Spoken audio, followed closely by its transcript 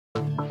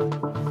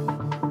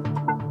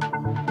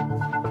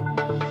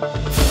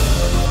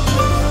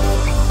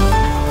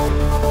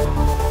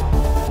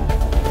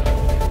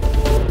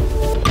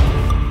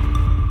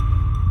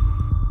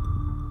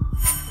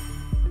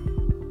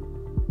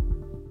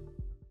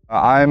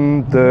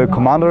I'm the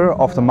commander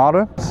of the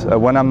Marder.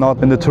 When I'm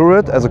not in the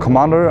turret as a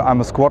commander, I'm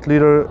a squad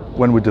leader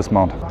when we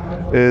dismount.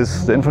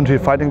 Is the Infantry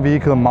Fighting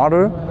Vehicle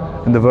Marder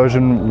in the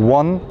version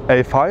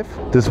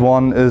 1A5. This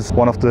one is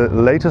one of the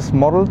latest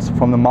models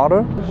from the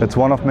Marder. It's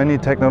one of many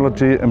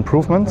technology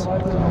improvements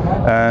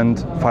and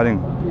fighting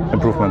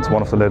improvements,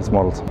 one of the latest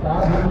models.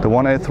 The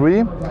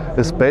 1A3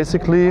 is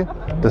basically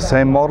the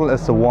same model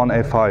as the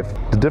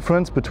 1A5. The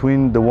difference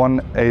between the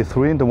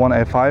 1A3 and the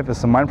 1A5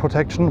 is the mine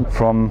protection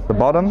from the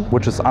bottom,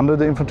 which is under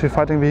the infantry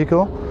fighting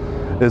vehicle,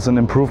 is an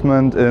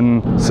improvement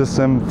in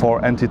system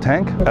for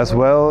anti-tank. As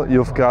well,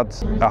 you've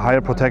got a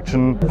higher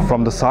protection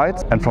from the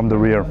sides and from the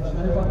rear.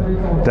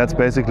 That's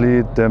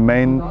basically the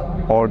main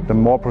or the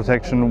more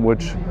protection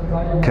which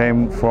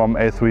came from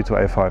A3 to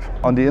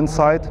A5. On the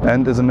inside,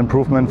 and is an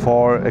improvement,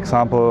 for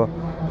example,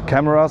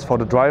 cameras for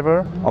the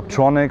driver,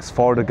 optronics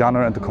for the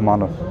gunner and the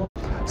commander.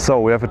 So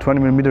we have a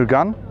 20mm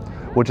gun,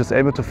 which is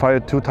able to fire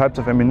two types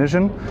of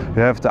ammunition.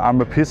 You have the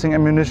armor-piercing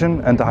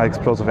ammunition and the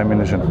high-explosive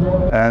ammunition.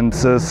 And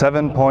the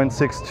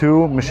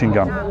 7.62 machine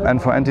gun.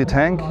 And for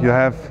anti-tank, you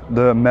have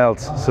the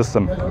MELS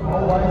system,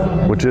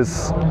 which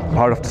is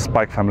part of the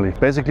Spike family.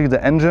 Basically,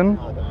 the engine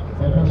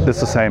is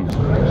the same.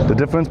 The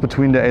difference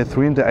between the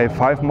A3 and the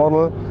A5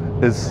 model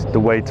is the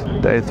weight.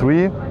 The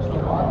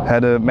A3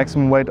 had a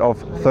maximum weight of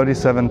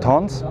 37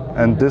 tons,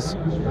 and this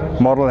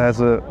model has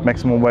a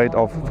maximum weight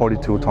of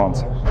 42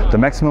 tons. The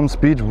maximum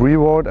speed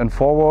rearward and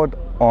forward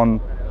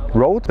on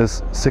road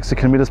is 60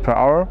 km per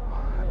hour,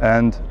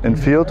 and in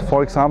field,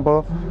 for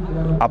example,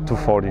 up to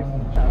 40.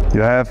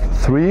 You have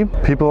three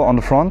people on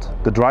the front: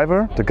 the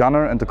driver, the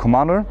gunner and the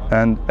commander,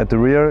 and at the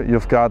rear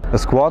you've got a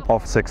squad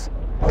of 6.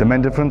 The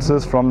main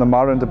differences from the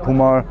Marder and the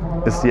Puma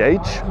is the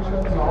age,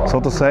 so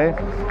to say.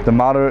 The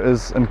Marder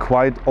is a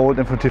quite old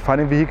infantry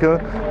fighting vehicle,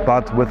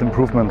 but with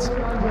improvements.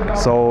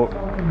 So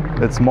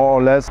it's more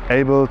or less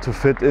able to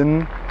fit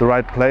in the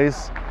right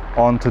place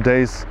on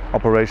today's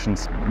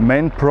operations.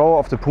 Main pro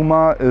of the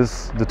Puma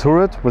is the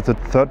turret with a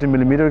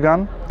 30mm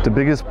gun. The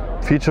biggest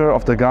feature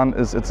of the gun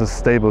is it's a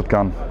stable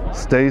gun.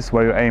 Stays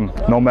where you aim,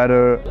 no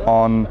matter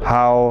on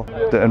how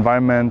the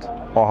environment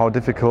or how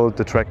difficult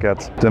the track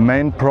gets. The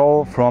main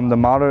pro from the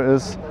Marder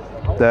is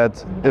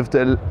that if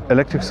the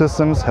electric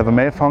systems have a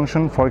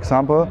malfunction, for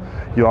example,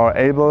 you are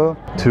able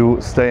to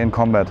stay in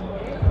combat.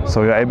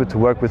 So you're able to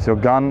work with your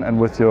gun and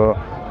with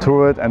your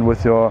turret and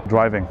with your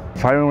driving.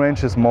 Firing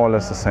range is more or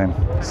less the same.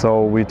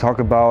 So we talk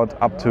about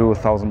up to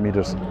 1,000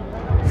 meters.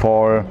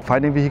 For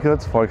fighting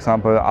vehicles, for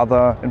example,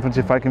 other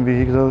infantry fighting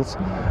vehicles,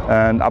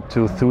 and up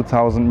to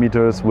 2,000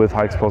 meters with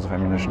high explosive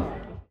ammunition.